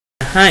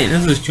Hi,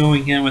 this is Joe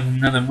again with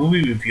another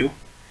movie review.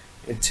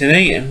 And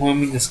today I'm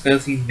going to be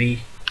discussing the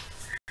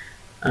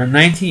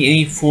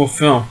 1984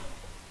 film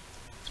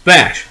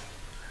Splash,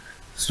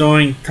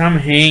 starring Tom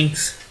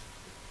Hanks,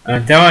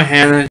 Darryl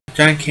Hannah,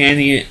 John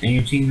Candy, and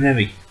Eugene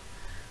Levy.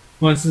 Of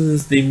course, this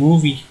is the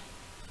movie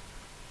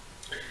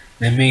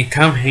that made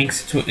Tom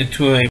Hanks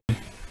into a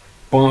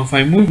bona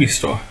fide movie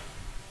star.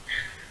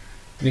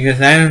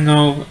 Because I don't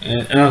know,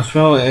 as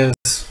well as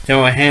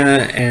Darryl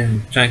Hannah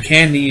and John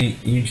Candy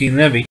and Eugene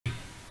Levy,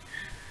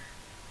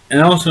 and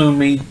also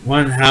made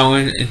Ron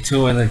Howard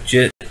into a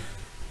legit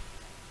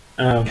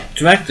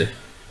director.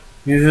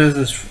 This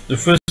is the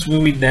first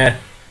movie that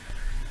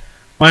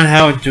Ron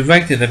Howard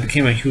directed that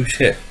became a huge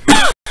hit.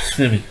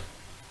 Excuse me.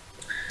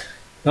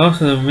 It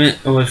also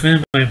was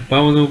written by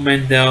Babalu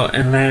Mendel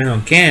and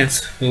Lionel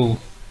Gantz, who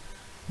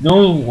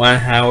know Ron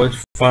Howard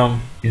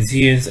from his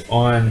years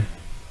on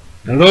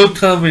a little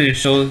television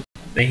show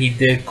that he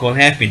did called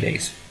Happy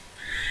Days.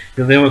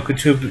 So they were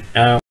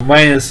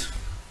writers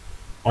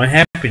on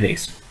Happy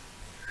Days.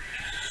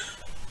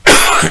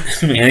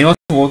 And he also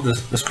wrote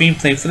the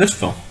screenplay for this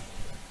film.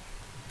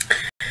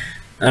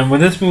 And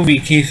with this movie,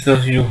 in case those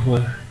of you who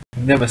have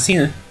never seen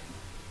it,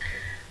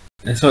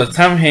 and so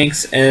Tom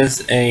Hanks as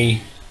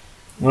the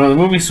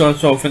movie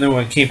starts off when they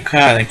were in Cape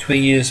Cod, like 20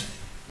 years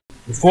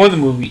before the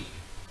movie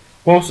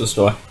supposed to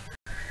start.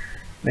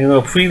 They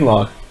wrote a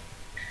prelogue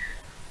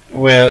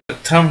where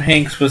Tom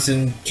Hanks was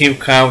in Cape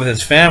Cod with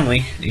his family.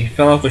 He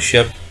fell off a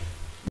ship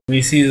and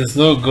he sees this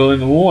little girl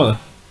in the water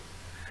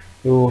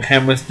who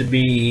happens to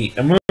be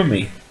a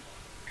mermaid.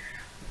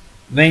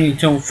 Then you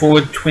jump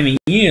forward 20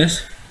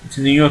 years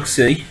to New York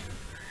City.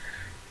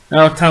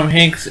 Now Tom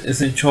Hanks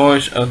is in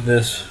charge of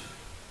this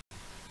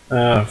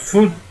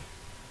fruit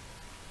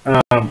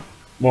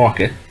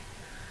market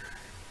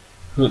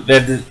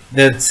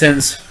that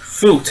sends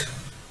fruit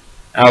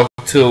out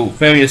to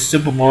various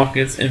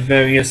supermarkets and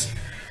various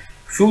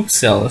fruit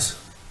sellers.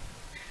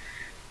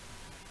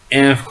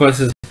 And of course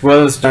his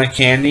brother's John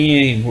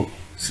Candy, and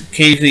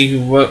occasionally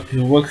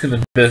who works in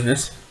the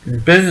business. And the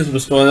business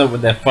was started up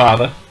with their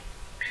father.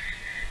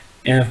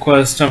 And of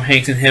course Tom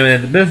Hanks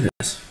inherited the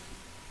business.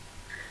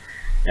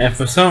 And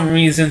for some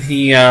reason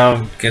he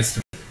Tom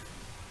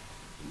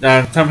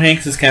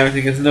Hanks' character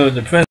gets a little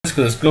depressed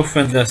because his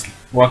girlfriend just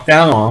walked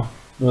out on him.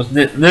 He was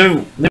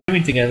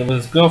living together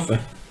with his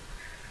girlfriend.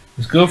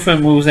 His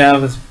girlfriend moves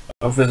out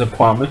of his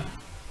apartment.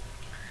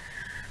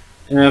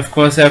 And of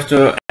course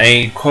after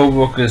a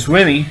co-worker's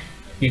wedding,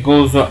 he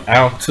goes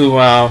out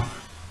to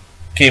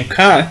Cape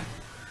Cod.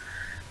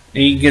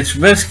 And he gets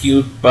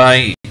rescued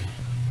by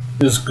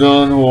this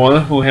girl in the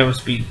water who happens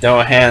to be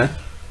Darryl Hannah.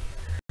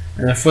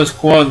 In the first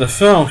quarter of the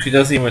film, she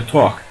doesn't even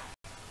talk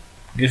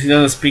because she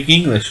doesn't speak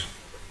English.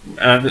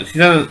 She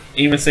doesn't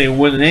even say a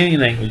word in any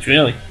language,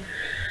 really.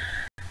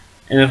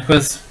 And of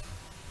course,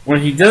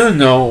 what he doesn't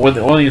know, what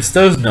the audience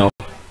does know,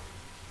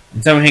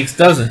 and Tom Hanks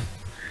doesn't,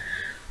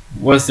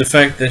 was the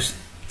fact that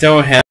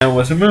Darryl Hannah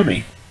was a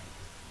mermaid.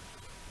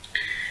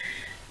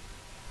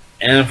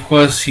 And of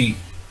course, he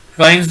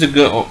finds the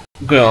girl,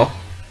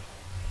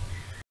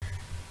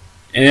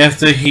 and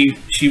after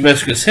she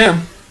rescues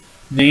him,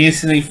 they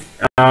instantly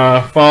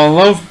fall in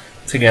love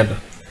together.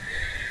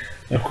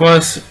 Of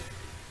course,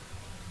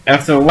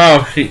 after a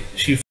while, she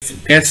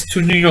gets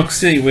to New York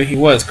City where he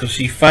was, because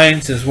she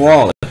finds his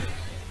wallet,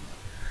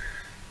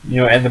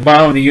 at the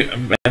bottom of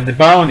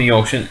the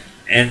ocean.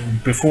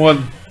 And before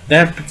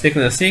that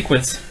particular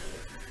sequence,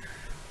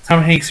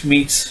 Tom Hanks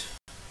meets,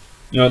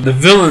 the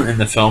villain in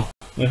the film,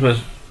 which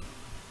was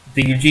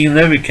the Eugene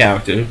Levy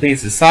character, who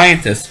plays a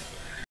scientist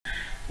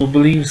who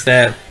believes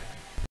that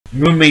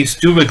mermaids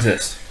do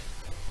exist.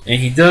 And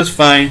he does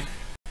find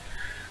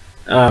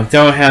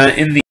Darryl Hannah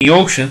in the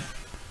ocean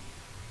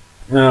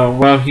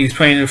while he's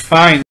trying to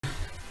find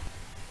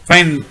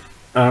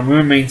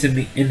mermaids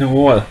in the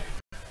water.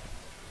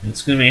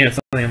 Excuse me, I have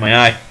something in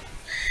my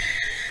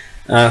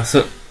eye.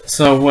 So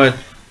what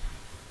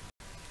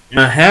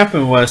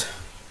happened was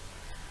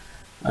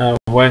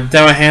when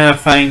Darryl Hannah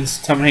finds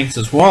Tom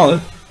Hanks'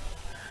 wallet,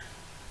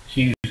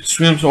 he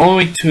swims all the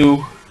way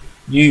to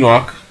New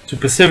York,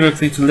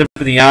 specifically to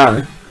Liberty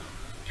Island.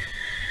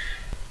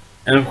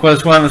 And of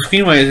course, one of the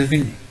screenwriters, I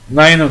think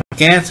Lionel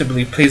Gantz, I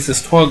believe, plays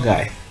this tour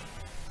guy.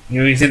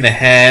 He's in the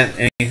hat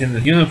and he's in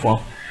the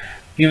uniform,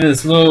 giving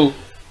this little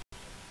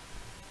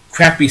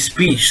crappy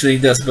speech that he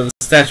does about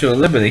the Statue of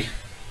Liberty.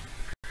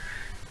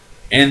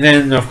 And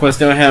then, of course,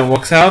 Darryl Hannah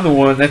walks out of the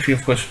water. Actually,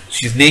 of course,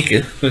 she's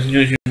naked, because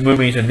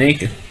mermaids are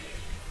naked.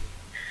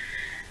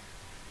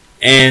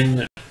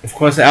 And of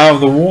course, out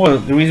of the water,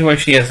 the reason why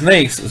she has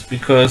legs is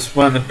because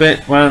one of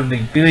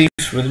the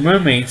beliefs with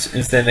mermaids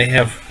is that they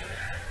have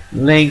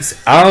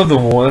legs out of the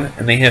water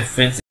and they have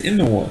fins in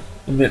the water.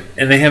 And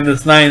they have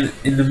this line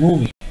in the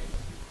movie.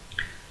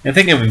 I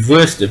think I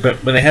reversed it,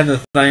 but they have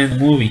this line in the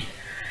movie.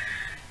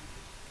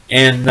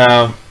 And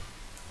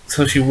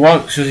so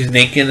she's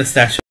naked in the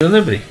Statue of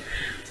Liberty.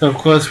 So of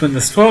course, when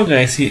the tour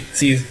guy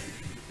sees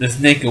this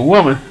naked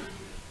woman,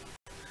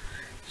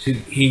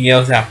 he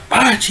yells out,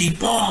 "Bocce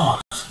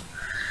balls!"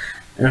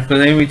 And of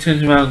course, everybody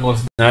turns around and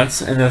goes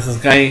nuts. And there's this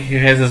guy who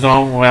has his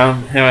arm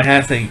around her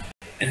hat thing,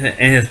 and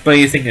his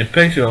buddy's taking a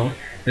picture of him.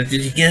 Did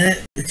you get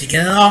it? Did you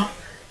get it all?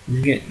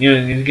 Did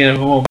you get a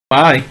whole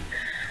body?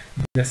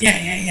 He goes,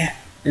 yeah.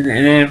 And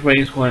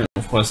everybody's going,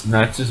 of course,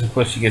 nuts. Just of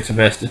course, she gets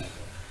arrested.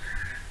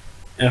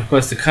 And of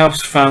course, the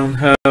cops found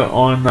her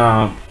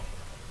on.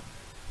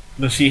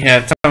 She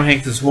had Tom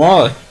Hanks'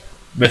 wallet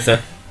with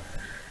her.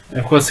 And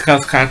of course, the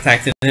cops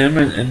contacted him,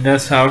 and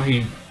that's how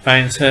he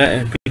finds her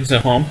and brings her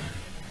home.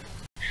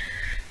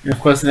 And of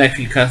course, the next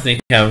few cuts they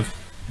have,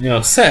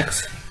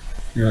 sex.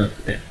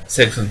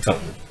 Sex on top,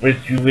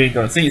 which you really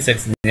don't see.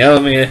 Sex in the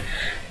elevator,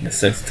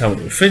 sex on top of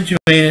the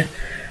refrigerator,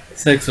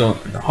 sex in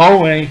the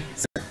hallway,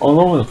 all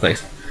over the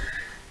place.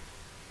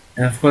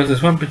 And of course,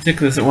 there's one of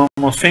the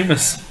most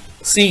famous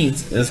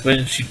scenes is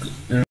when she,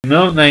 in the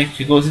middle of the night,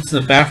 she goes into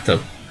the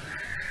bathtub.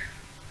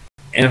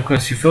 And of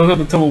course, she fills up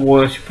the tub of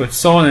water, she puts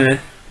salt in it,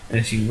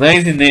 and she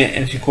lays in there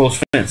and she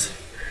calls friends.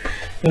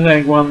 It's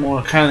like one of the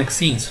more iconic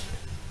scenes.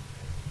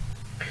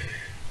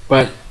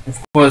 But,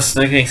 of course,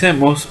 like I said,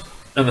 most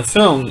of the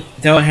film,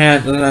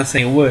 Darryl does not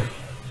say a word.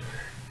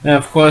 Now,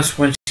 of course,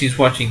 when she's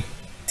watching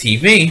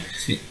TV,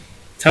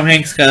 Tom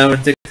Hanks got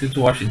addicted to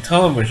watching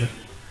television.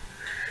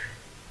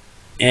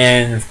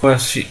 And, of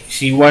course,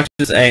 she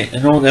watches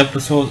an old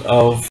episode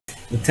of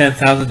the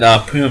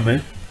 $10,000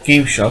 Pyramid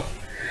game show.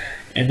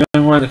 And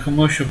during one of the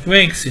commercial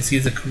breaks, she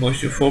sees a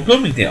commercial for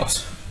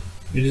Bloomingdale's.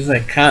 Which is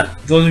like,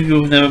 those of you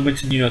who have never been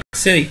to New York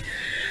City,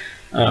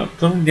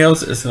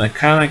 Bloomingdale's is an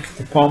iconic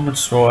department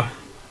store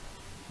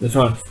that's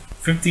on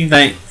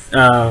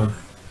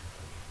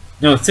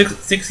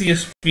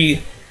 60th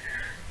Street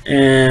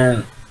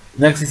and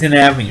Lexington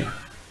Avenue.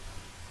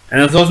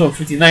 And it's also on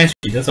 59th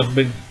Street. That's a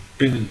big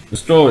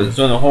store. It's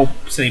on the whole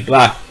city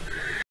block.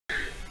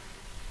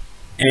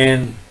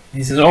 And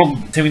he says, oh,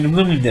 take me to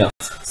Bloomingdale's.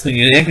 So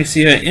you actually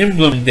see her in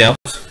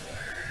Bloomingdale's.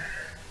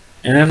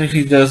 And after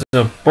she does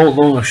a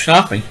boatload of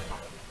shopping,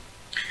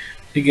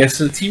 she gets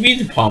to the TV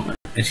department.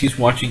 And she's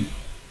watching,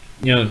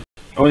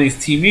 all these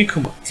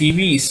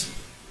TVs.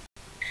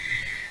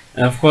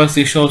 And of course,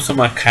 they show some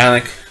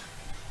iconic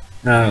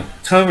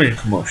television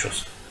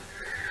commercials.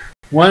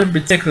 One in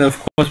particular, of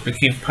course,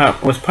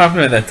 was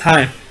popular at that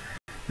time,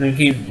 and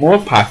became more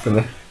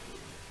popular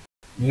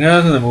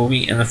because of the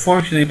movie. And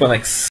unfortunately, about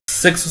like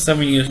 6 or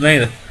 7 years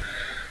later,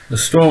 the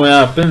store went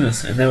out of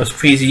business, and that was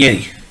Crazy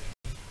Eddie.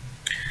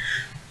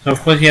 So of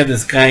course, you have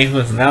this guy who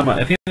was an album.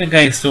 I think the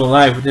guy is still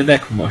alive who did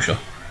that commercial.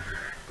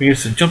 He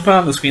used to jump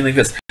out on the screen like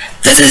this.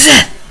 This is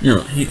it.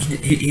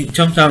 He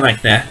jumped out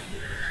like that.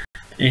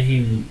 And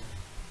he,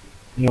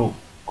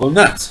 go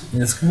nuts in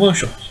his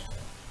commercials.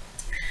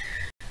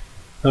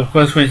 So of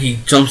course, when he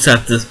jumps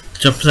at the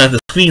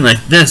screen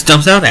like this,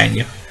 jumps out at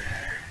you.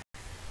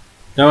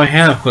 Darryl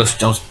Hannah, of course,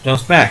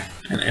 jumps back,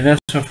 and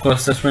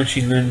that's when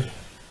she learned,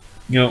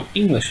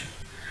 English.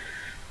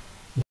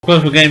 Of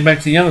course, we're getting back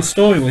to the other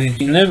story with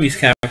Eugene Levy's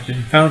character.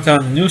 He found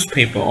out in a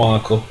newspaper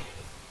article,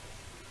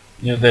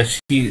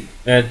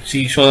 that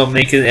she showed up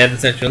naked at the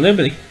Statue of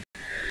Liberty.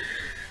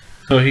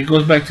 So he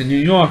goes back to New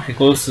York. He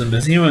goes to the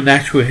Museum of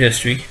Natural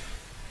History,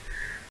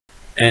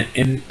 and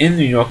in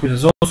New York, which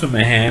is also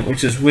Manhattan,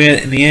 which is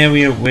in the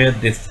area where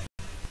the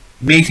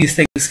Macy's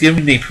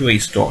Thanksgiving Day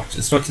Parade starts.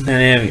 It starts in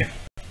that area,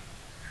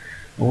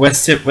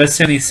 West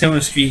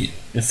 77th Street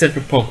and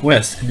Central Park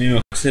West in New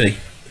York City.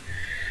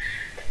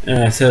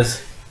 And it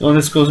says, "Oh,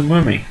 this goes a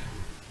mermaid."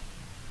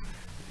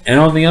 And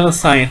all the other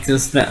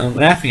scientists that are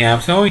laughing at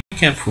him say, "Oh, you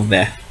can't prove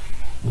that."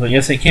 Well,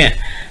 yes, I can.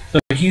 So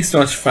he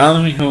starts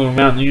following her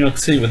around New York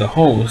City with a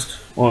hose,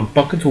 or a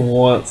bucket of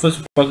water, first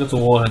a bucket of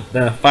water,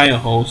 then a fire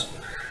hose,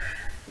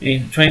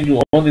 and trying to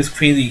do all these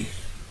crazy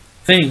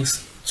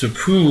things to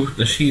prove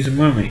that she's a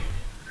mermaid.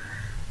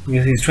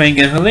 Because he's trying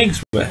to get her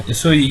legs wet. And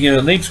so you get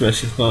her legs wet,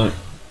 she's going to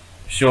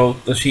show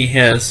that she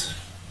has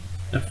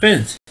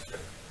fins.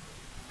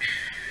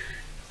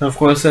 So of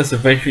course, that's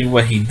eventually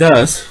what he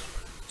does.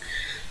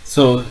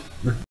 So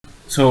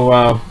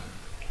Darryl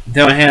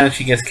Hannah,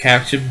 she gets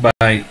captured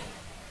by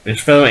his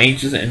fellow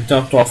agents and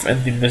dumped off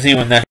at the Museum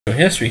of Natural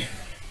History.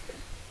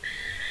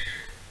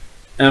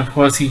 And of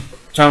course,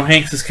 Tom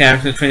Hanks'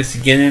 character tries to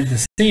get in to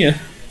see her,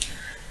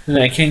 and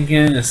I can't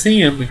get in to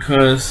see her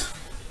because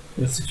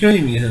of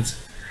security reasons.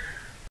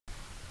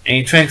 And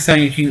he tracks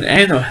down Eugene. I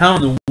don't know how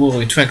in the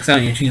world he tracks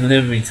down Eugene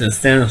Levy to the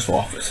dentist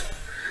office.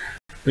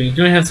 But he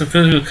do have some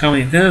physical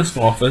comedy in the dentist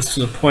office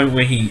to the point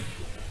where he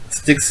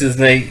sticks his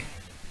leg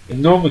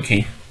in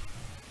Novocaine.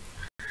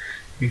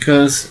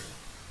 Because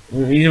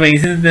when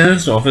he's in the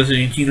dentist office,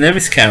 Eugene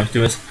Levy's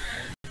character is,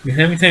 because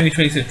every time he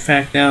tries to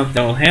track down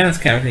Darryl Hannah's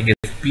character, he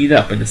gets beat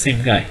up by the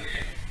same guy.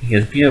 He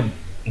gets beat up,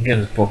 he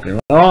gets a broken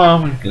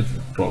arm, he gets a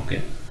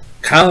broken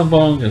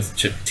collarbone, he gets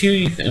chipped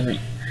teeth. I mean,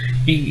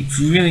 he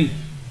really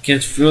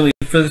gets really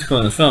physical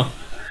in the film.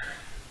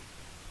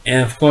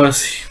 And of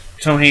course,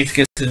 Tom Hanks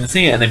gets in the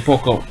scene and they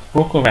broke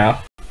her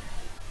out.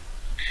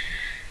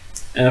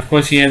 And of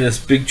course, he had this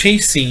big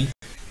chase scene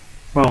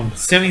from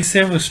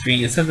 77th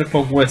Street and Central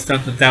Park West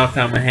down to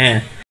downtown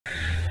Manhattan,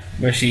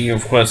 where she,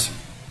 of course,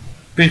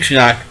 big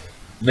shot,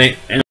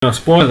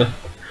 spoiler.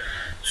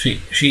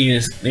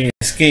 They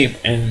escape,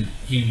 and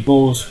he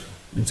goes,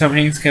 and Tom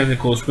Hanks' character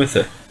goes with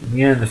her in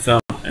the end of the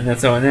film, and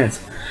that's how it ends.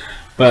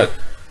 But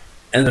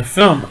in the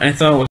film, I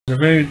thought it was a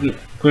very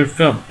good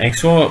film. I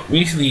saw it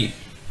recently,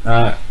 as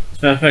a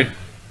matter of fact,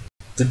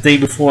 the day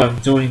before I'm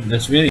doing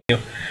this video,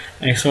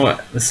 I saw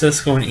the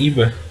Cisco and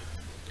Ebert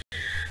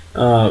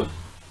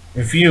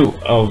review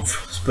of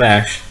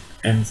Splash,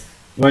 and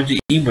Roger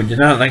Ebert did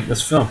not like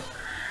this film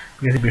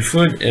because he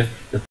preferred if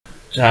the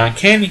John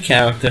Candy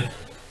character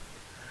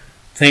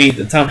played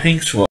the Tom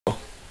Hanks role,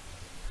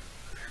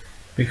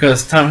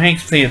 because Tom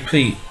Hanks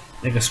played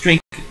like a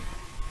straight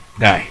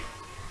guy.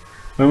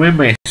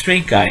 Remember, a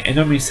straight guy, I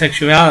don't mean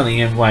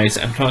sexuality and wise,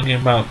 I'm talking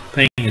about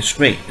playing it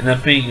straight, and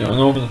not playing an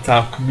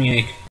over-the-top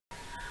comedic.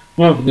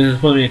 Well, because it's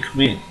supposed to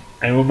be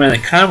a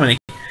romantic comedy,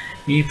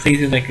 he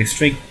plays it like a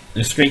straight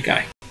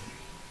guy.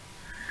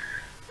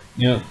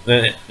 You know,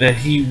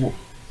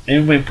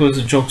 everybody puts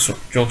the jokes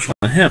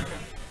on him.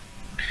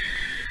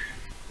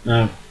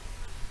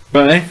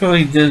 But I feel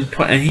he did,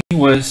 and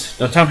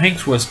Tom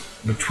Hanks was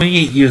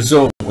 28 years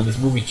old when this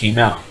movie came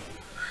out.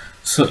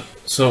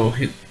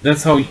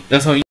 That's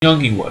how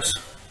young he was.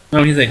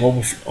 Now he's like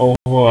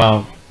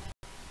over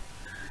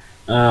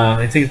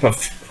I think it's about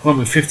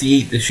probably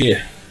 58 this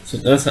year. So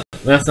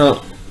that's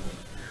how,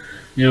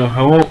 you know,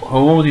 how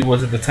old he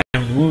was at the time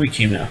the movie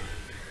came out.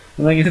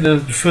 And like I said, that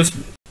was the first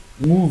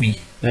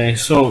movie that I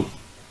saw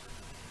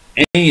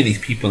any of these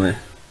people in.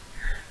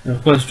 And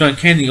of course, John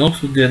Candy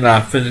also did a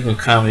lot of physical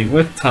comedy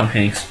with Tom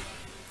Hanks.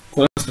 Of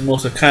course, the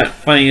most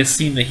funniest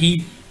scene that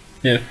he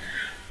did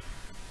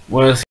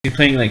was he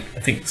playing, like, I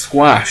think, a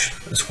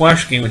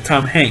squash game with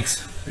Tom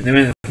Hanks. And they were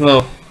in a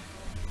little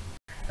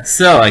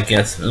cell, I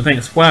guess. They were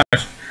playing squash.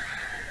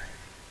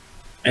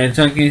 And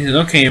John Candy said,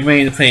 "Okay, I'm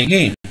ready to play a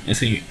game." I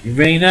said, "You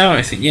ready now?"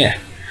 I said, "Yeah."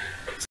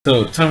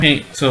 So John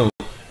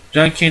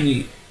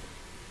Candy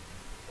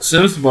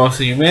serves the ball.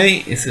 So you ready?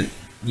 He said,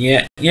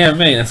 "Yeah, I'm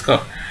ready. Let's go."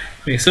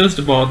 So he serves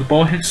the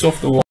ball hits off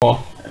the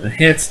wall, and it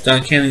hits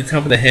John Candy on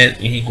top of the head,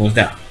 and he goes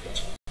down.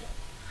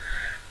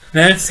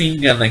 That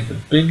scene got like the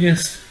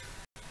biggest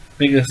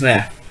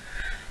laugh.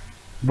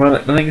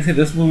 But like I said,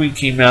 this movie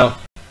came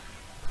out.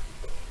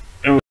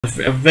 It was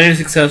very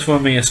successful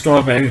and made a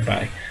star by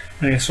everybody.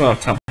 Like I saw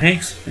Tom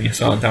Hanks, like I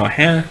saw Darryl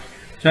Hannah,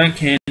 John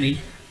Candy,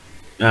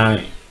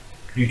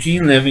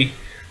 Eugene Levy,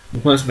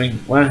 of course, make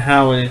Ron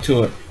Howard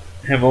into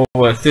have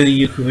over a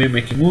 30-year career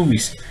making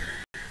movies.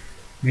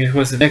 And of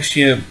course, the next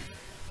year,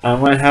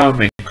 Ron Howard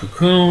made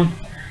Cocoon.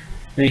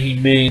 Then he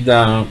made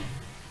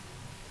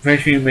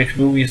eventually makes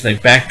movies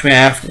like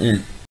Backdraft,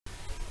 and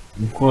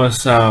of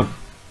course,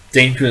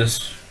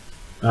 Dangerous,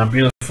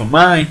 Beautiful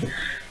Mind,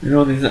 and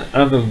all these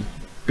other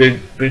big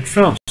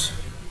films.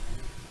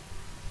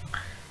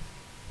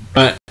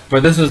 But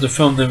this was the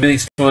film that really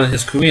started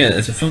his career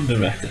as a film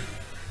director.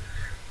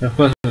 And of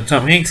course, with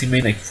Tom Hanks, he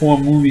made like 4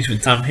 movies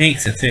with Tom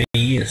Hanks in 30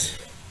 years.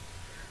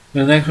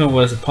 The next one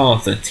was Apollo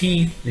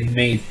 13. They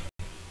made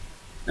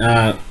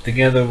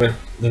together with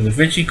the Da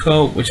Vinci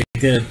Code, which I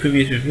did a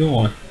previous review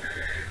on,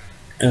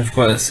 and of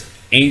course,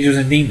 Angels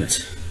and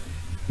Demons.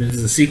 This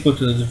is a sequel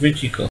to the Da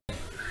Vinci Code. So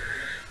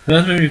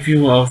that's my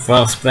review of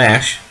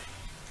Splash.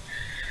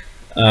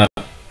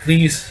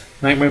 Please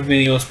like my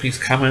videos, please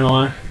comment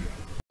on,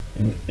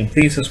 and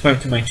please subscribe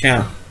to my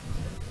channel.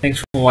 Thanks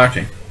for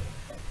watching.